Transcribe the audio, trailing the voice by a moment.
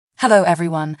Hello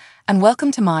everyone, and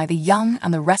welcome to my The Young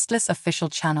and the Restless official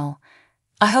channel.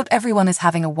 I hope everyone is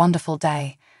having a wonderful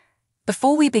day.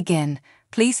 Before we begin,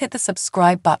 please hit the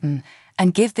subscribe button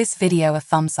and give this video a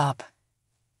thumbs up.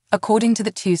 According to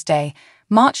the Tuesday,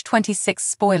 March 26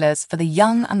 spoilers for The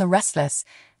Young and the Restless,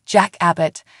 Jack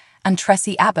Abbott and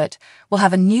Traci Abbott will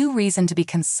have a new reason to be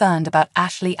concerned about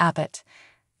Ashley Abbott.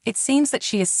 It seems that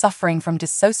she is suffering from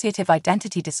dissociative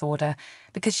identity disorder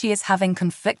because she is having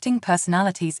conflicting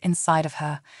personalities inside of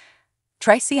her.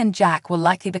 Traci and Jack will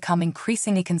likely become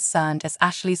increasingly concerned as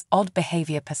Ashley's odd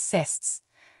behavior persists.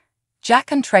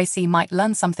 Jack and Traci might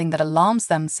learn something that alarms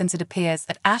them since it appears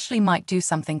that Ashley might do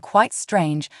something quite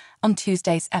strange on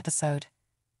Tuesday's episode.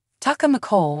 Tucker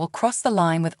McCall will cross the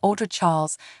line with Audra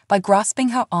Charles by grasping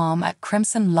her arm at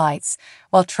crimson lights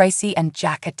while Traci and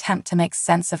Jack attempt to make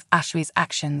sense of Ashley's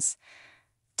actions.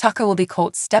 Tucker will be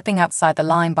caught stepping outside the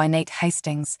line by Nate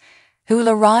Hastings, who will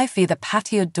arrive via the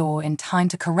patio door in time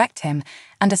to correct him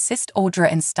and assist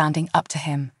Audra in standing up to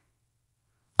him.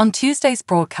 On Tuesday's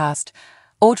broadcast,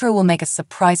 Audra will make a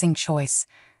surprising choice.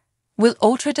 Will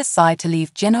Audra decide to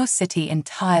leave Gino City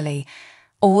entirely,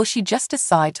 or will she just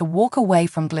decide to walk away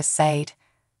from Glissade?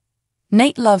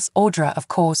 Nate loves Audra, of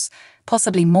course,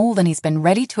 possibly more than he's been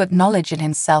ready to acknowledge in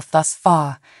himself thus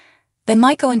far. They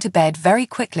might go into bed very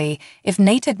quickly if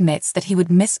Nate admits that he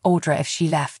would miss Audra if she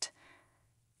left.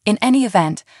 In any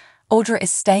event, Audra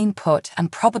is staying put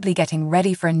and probably getting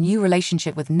ready for a new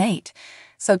relationship with Nate,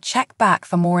 so check back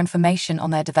for more information on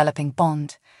their developing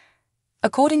bond.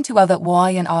 According to other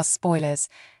Y&R spoilers,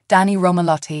 Danny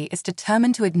Romalotti is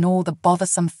determined to ignore the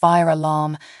bothersome fire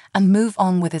alarm and move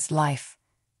on with his life.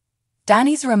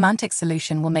 Danny's romantic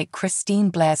solution will make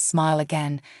Christine Blair smile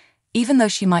again, even though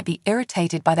she might be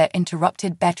irritated by their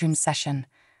interrupted bedroom session.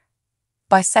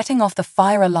 By setting off the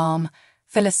fire alarm,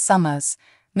 Phyllis Summers,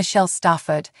 Michelle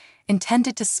Stafford,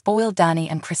 intended to spoil Danny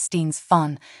and Christine's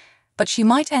fun, but she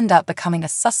might end up becoming a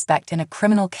suspect in a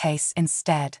criminal case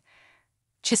instead.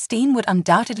 Christine would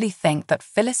undoubtedly think that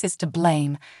Phyllis is to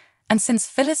blame, and since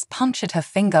Phyllis punctured her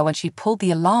finger when she pulled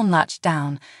the alarm latch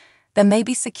down, there may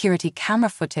be security camera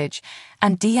footage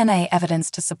and DNA evidence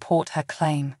to support her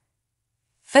claim.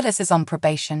 Phyllis is on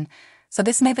probation, so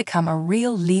this may become a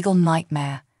real legal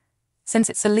nightmare. Since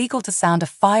it's illegal to sound a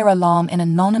fire alarm in a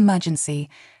non-emergency,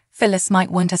 Phyllis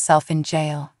might wind herself in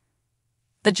jail.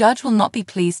 The judge will not be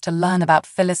pleased to learn about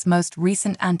Phyllis' most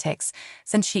recent antics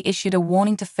since she issued a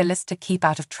warning to Phyllis to keep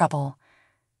out of trouble.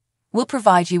 We'll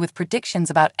provide you with predictions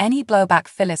about any blowback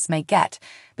Phyllis may get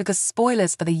because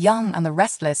spoilers for The Young and the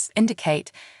Restless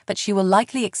indicate that she will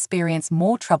likely experience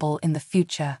more trouble in the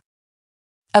future.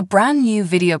 A brand new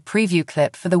video preview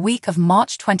clip for the week of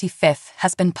March 25th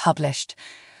has been published,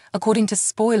 according to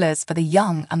spoilers for The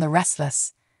Young and the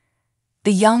Restless.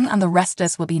 The Young and the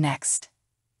Restless will be next.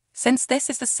 Since this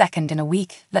is the second in a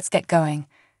week, let's get going.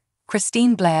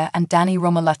 Christine Blair and Danny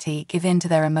Romalotti give in to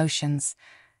their emotions.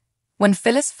 When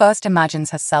Phyllis first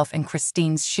imagines herself in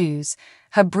Christine's shoes,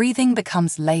 her breathing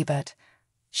becomes labored.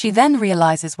 She then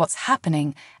realizes what's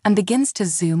happening and begins to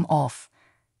zoom off.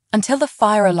 Until the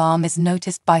fire alarm is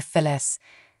noticed by Phyllis.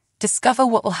 Discover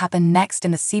what will happen next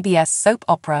in the CBS soap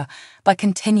opera by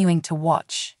continuing to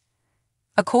watch.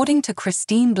 According to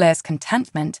Christine Blair's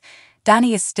contentment,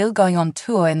 Danny is still going on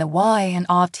tour in the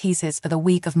Y&R teasers for the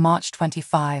week of March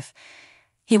 25.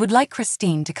 He would like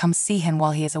Christine to come see him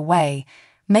while he is away,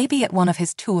 maybe at one of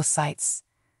his tour sites.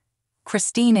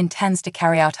 Christine intends to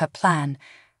carry out her plan.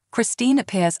 Christine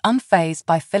appears unfazed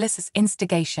by Phyllis's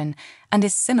instigation and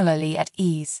is similarly at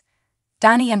ease.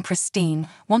 Danny and Christine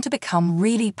want to become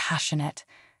really passionate.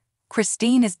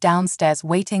 Christine is downstairs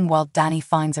waiting while Danny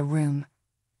finds a room.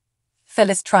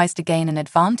 Phyllis tries to gain an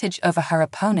advantage over her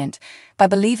opponent by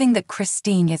believing that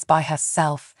Christine is by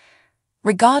herself.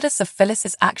 Regardless of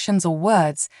Phyllis's actions or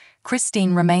words,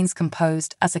 Christine remains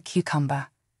composed as a cucumber.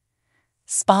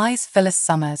 Spies Phyllis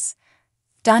Summers.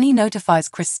 Danny notifies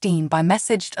Christine by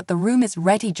message that the room is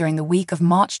ready during the week of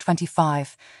March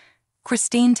 25.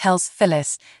 Christine tells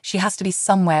Phyllis she has to be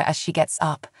somewhere as she gets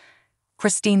up.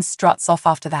 Christine struts off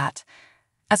after that.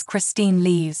 As Christine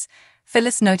leaves,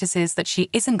 Phyllis notices that she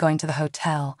isn't going to the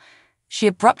hotel. She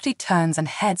abruptly turns and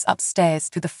heads upstairs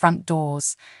through the front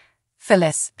doors.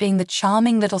 Phyllis, being the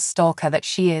charming little stalker that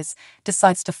she is,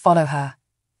 decides to follow her.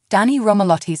 Danny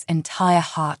Romalotti's entire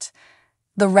heart.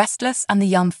 The restless and the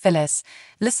young Phyllis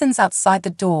listens outside the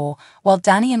door while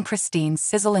Danny and Christine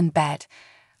sizzle in bed,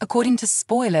 according to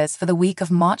spoilers for the week of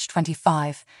March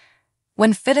 25.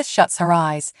 When Phyllis shuts her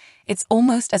eyes, it's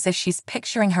almost as if she's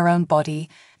picturing her own body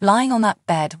lying on that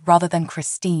bed rather than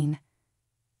Christine.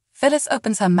 Phyllis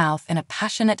opens her mouth in a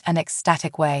passionate and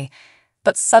ecstatic way.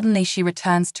 but suddenly she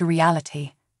returns to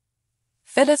reality.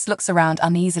 Phyllis looks around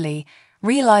uneasily,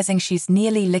 realizing she's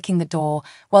nearly licking the door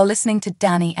while listening to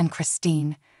Danny and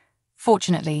Christine.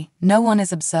 Fortunately, no one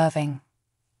is observing.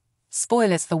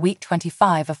 Spoilers for week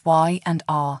 25 of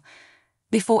Y&R.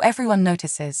 Before everyone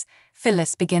notices,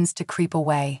 Phyllis begins to creep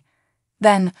away.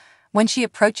 Then, when she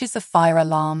approaches the fire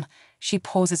alarm, she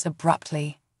pauses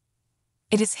abruptly.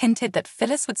 It is hinted that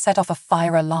Phyllis would set off a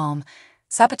fire alarm,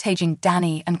 sabotaging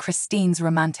Danny and Christine's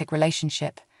romantic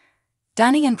relationship.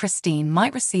 Danny and Christine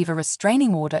might receive a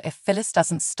restraining order if Phyllis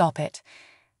doesn't stop it.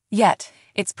 Yet,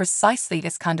 it's precisely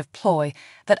this kind of ploy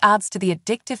that adds to the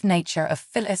addictive nature of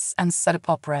Phyllis and soap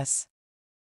operas.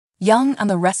 Young and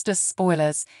the Restless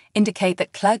spoilers indicate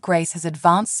that Claire Grace has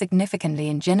advanced significantly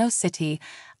in Geno City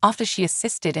after she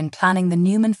assisted in planning the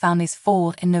Newman family's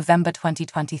fall in November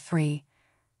 2023.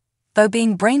 Though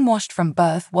being brainwashed from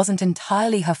birth wasn't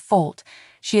entirely her fault,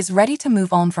 she is ready to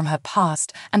move on from her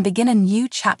past and begin a new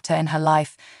chapter in her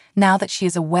life now that she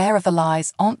is aware of the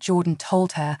lies Aunt Jordan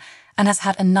told her and has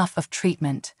had enough of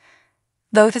treatment.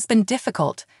 Though it has been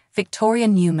difficult, Victoria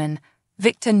Newman,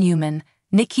 Victor Newman,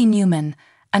 Nikki Newman,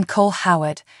 and Cole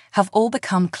Howard have all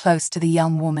become close to the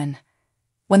young woman.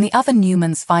 When the other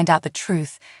Newmans find out the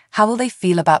truth, how will they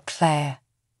feel about Claire?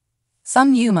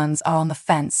 Some Newmans are on the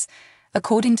fence,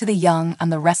 according to the Young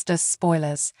and the Restless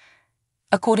spoilers.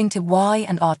 According to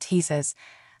Y&R teasers,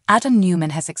 Adam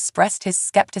Newman has expressed his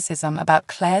skepticism about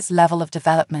Claire's level of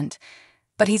development,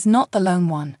 but he's not the lone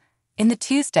one. In the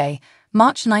Tuesday,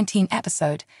 March 19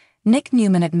 episode, Nick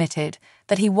Newman admitted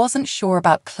that he wasn't sure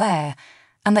about Claire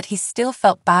and that he still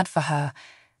felt bad for her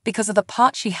because of the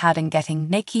part she had in getting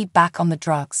Nikki back on the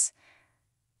drugs.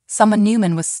 Summer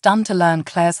Newman was stunned to learn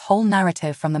Claire's whole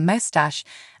narrative from the mustache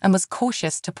and was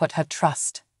cautious to put her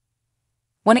trust.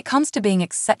 When it comes to being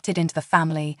accepted into the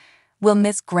family, will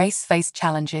Miss Grace face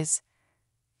challenges?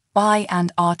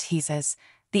 Y&R teasers,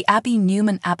 the Abby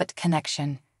Newman-Abbott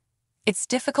connection. It's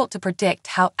difficult to predict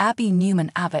how Abby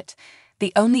Newman-Abbott,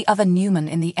 the only other Newman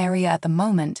in the area at the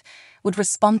moment, would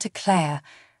respond to Claire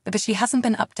because she hasn't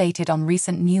been updated on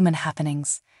recent Newman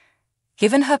happenings.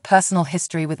 Given her personal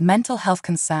history with mental health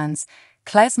concerns,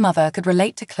 Claire's mother could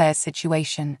relate to Claire's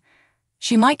situation.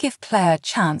 She might give Claire a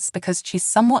chance because she's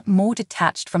somewhat more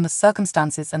detached from the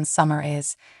circumstances than Summer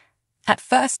is. At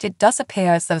first, it does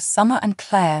appear as though Summer and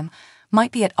Claire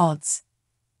might be at odds.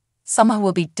 Summer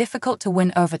will be difficult to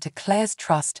win over to Claire's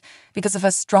trust because of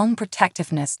her strong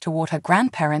protectiveness toward her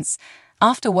grandparents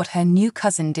after what her new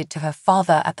cousin did to her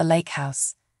father at the lake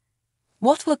house.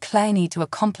 What will Claire need to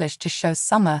accomplish to show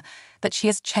Summer that she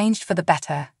has changed for the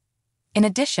better? In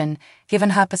addition,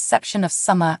 given her perception of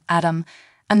Summer, Adam,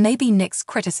 and maybe Nick's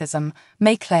criticism,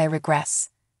 may Claire regress?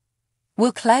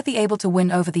 Will Claire be able to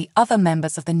win over the other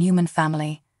members of the Newman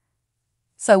family?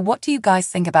 So what do you guys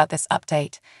think about this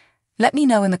update? Let me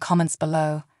know in the comments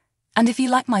below. And if you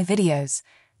like my videos,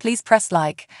 please press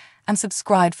like and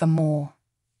subscribe for more.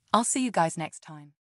 I'll see you guys next time.